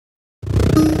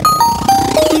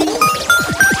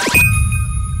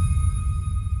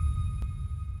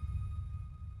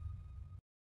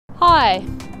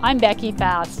I'm Becky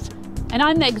Fast, and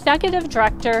I'm the Executive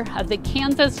Director of the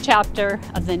Kansas chapter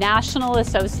of the National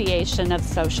Association of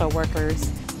Social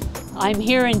Workers. I'm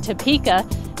here in Topeka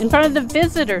in front of the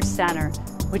Visitor Center,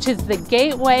 which is the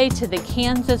gateway to the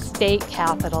Kansas state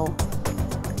capitol.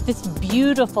 This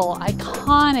beautiful,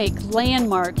 iconic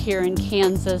landmark here in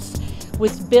Kansas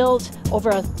was built over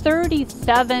a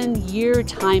 37-year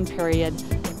time period,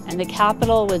 and the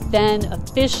Capitol was then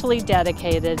officially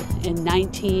dedicated in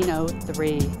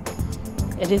 1903.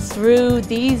 It is through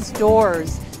these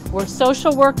doors where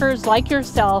social workers like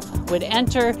yourself would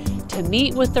enter to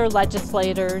meet with their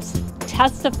legislators,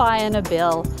 testify on a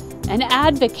bill, and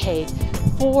advocate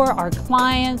for our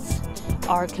clients,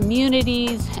 our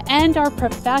communities, and our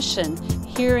profession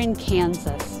here in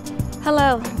Kansas.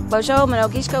 Hello, Bojo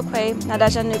Manogishko Kwe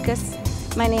Nadaja Nukas.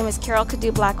 My name is Carol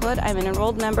Cadu Blackwood. I'm an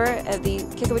enrolled member of the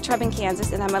Kickaway Tribe in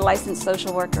Kansas, and I'm a licensed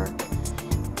social worker.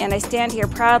 And I stand here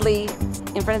proudly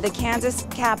in front of the Kansas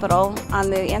Capitol on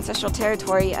the ancestral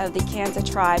territory of the Kansas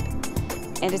tribe.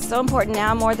 And it's so important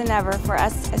now more than ever for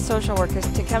us as social workers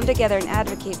to come together and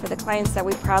advocate for the clients that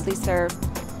we proudly serve.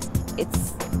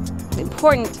 It's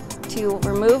important to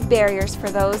remove barriers for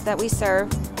those that we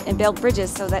serve and build bridges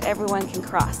so that everyone can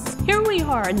cross. Here we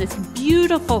are in this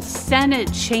beautiful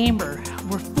Senate chamber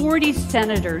where 40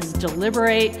 senators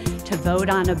deliberate to vote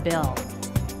on a bill.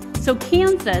 So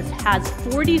Kansas has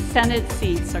 40 Senate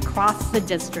seats across the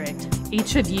district.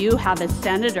 Each of you have a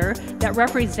senator that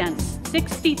represents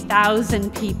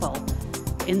 60,000 people.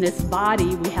 In this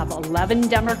body, we have 11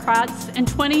 Democrats and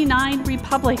 29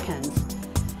 Republicans.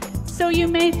 So you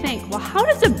may think, well, how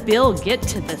does a bill get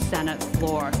to the Senate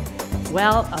floor?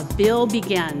 Well, a bill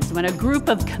begins when a group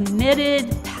of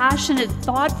committed, passionate,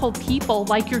 thoughtful people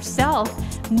like yourself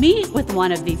meet with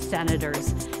one of these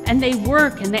senators, and they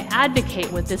work and they advocate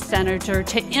with the senator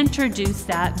to introduce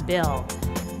that bill.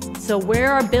 So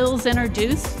where are bills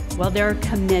introduced? Well, there are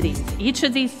committees. Each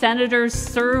of these senators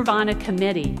serve on a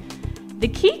committee. The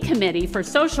key committee for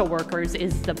social workers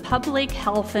is the Public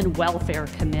Health and Welfare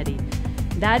Committee.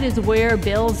 That is where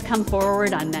bills come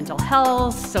forward on mental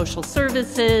health, social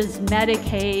services,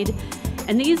 Medicaid,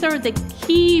 and these are the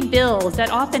key bills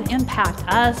that often impact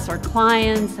us, our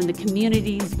clients, and the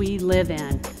communities we live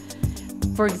in.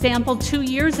 For example, 2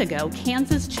 years ago,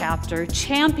 Kansas chapter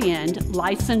championed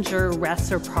licensure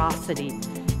reciprocity.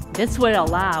 This would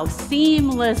allow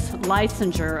seamless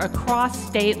licensure across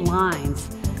state lines.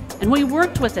 And we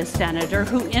worked with a senator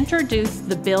who introduced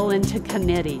the bill into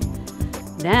committee.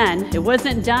 Then, it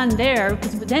wasn't done there,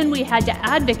 because then we had to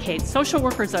advocate. Social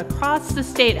workers across the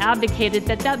state advocated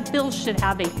that that bill should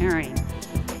have a hearing.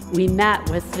 We met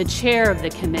with the chair of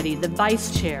the committee, the vice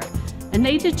chair, and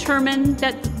they determined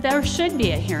that there should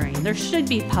be a hearing. There should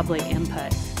be public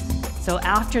input. So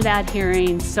after that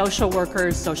hearing, social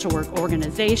workers, social work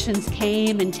organizations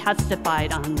came and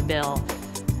testified on the bill.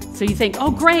 So you think,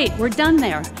 oh great, we're done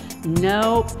there.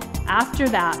 Nope. After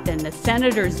that, then the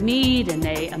senators meet and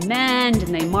they amend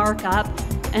and they mark up,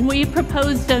 and we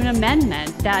proposed an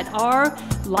amendment that our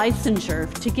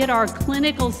licensure to get our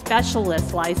clinical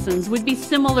specialist license would be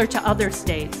similar to other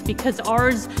states, because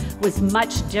ours was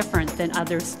much different than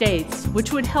other states,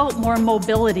 which would help more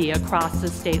mobility across the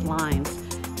state lines.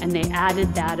 And they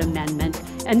added that amendment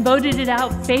and voted it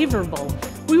out favorable.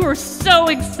 We were so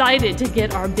excited to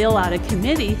get our bill out of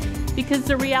committee, because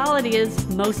the reality is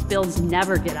most bills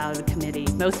never get out of committee.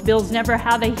 Most bills never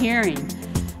have a hearing.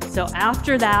 So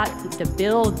after that, the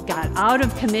bill got out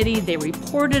of committee, they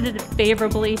reported it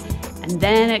favorably, and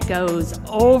then it goes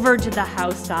over to the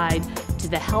House side to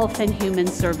the Health and Human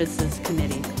Services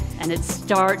Committee, and it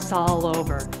starts all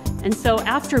over. And so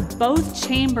after both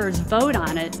chambers vote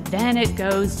on it, then it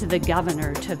goes to the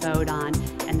governor to vote on,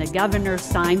 and the governor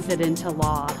signs it into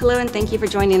law. Hello, and thank you for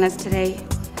joining us today.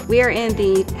 We are in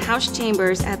the House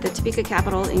chambers at the Topeka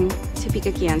Capitol in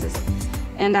Topeka, Kansas.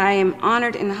 And I am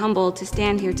honored and humbled to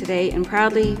stand here today and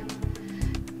proudly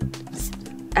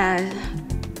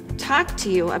talk to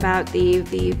you about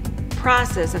the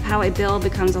process of how a bill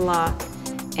becomes a law.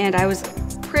 And I was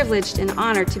privileged and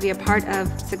honored to be a part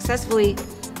of successfully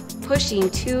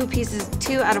pushing two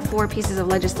out of 4 pieces of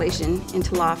legislation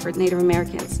into law for Native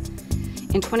Americans.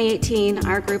 In 2018,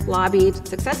 our group lobbied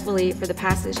successfully for the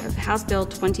passage of House Bill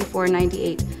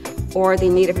 2498, or the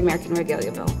Native American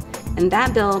Regalia Bill. And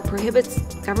that bill prohibits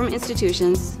government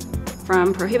institutions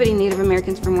from prohibiting Native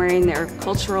Americans from wearing their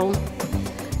cultural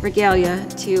regalia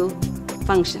to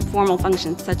formal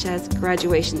functions such as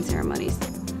graduation ceremonies.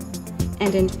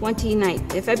 And in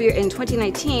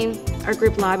 2019, our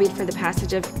group lobbied for the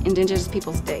passage of Indigenous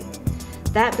Peoples Day.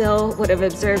 That bill would have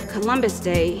observed Columbus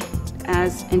Day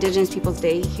as Indigenous Peoples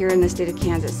Day here in the state of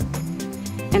Kansas.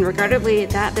 And regrettably,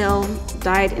 that bill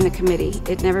died in the committee.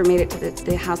 It never made it to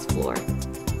the House floor.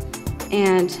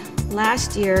 And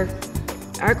last year,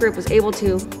 our group was able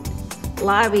to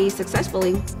lobby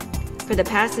successfully for the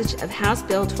passage of House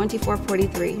Bill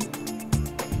 2443.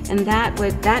 And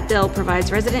that bill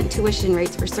provides resident tuition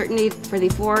rates for the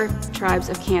 4 tribes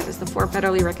of Kansas, the 4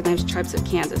 federally recognized tribes of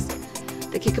Kansas.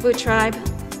 The Kickapoo tribe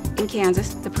in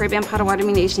Kansas, the Prairie Band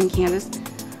Potawatomi Nation in Kansas,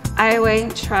 Iowa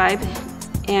tribe,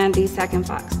 and the Sac and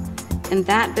Fox. And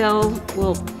that bill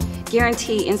will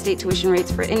guarantee in-state tuition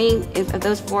rates for any of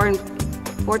those four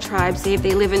tribes. Say if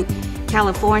they live in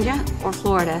California or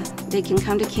Florida, they can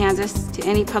come to Kansas to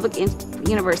any public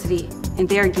university, and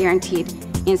they are guaranteed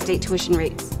in-state tuition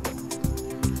rates.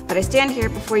 But I stand here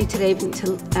before you today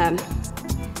to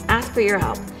ask for your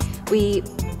help. We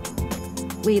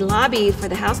lobby for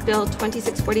the House Bill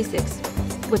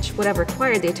 2646, which would have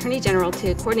required the Attorney General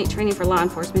to coordinate training for law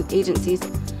enforcement agencies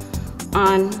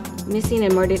on missing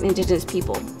and murdered Indigenous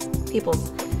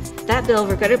peoples. That bill,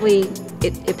 regrettably,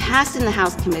 it passed in the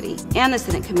House committee and the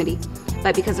Senate committee,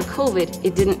 but because of COVID,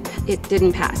 it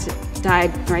didn't pass. It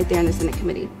died right there in the Senate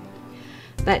committee.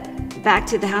 But back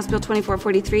to the House Bill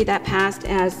 2443, that passed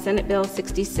as Senate Bill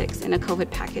 66 in a COVID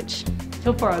package.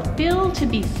 So for a bill to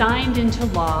be signed into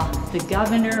law, the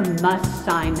governor must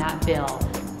sign that bill.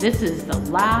 This is the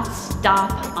last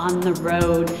stop on the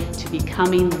road to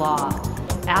becoming law.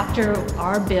 After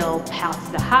our bill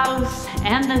passed the House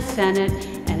and the Senate,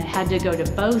 and it had to go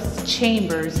to both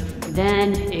chambers,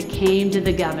 then it came to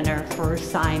the governor for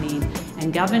signing.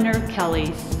 And Governor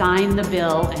Kelly signed the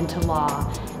bill into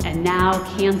law. And now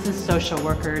Kansas social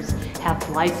workers have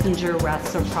licensure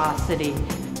reciprocity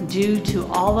due to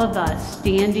all of us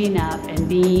standing up and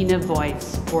being a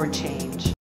voice for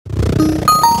change.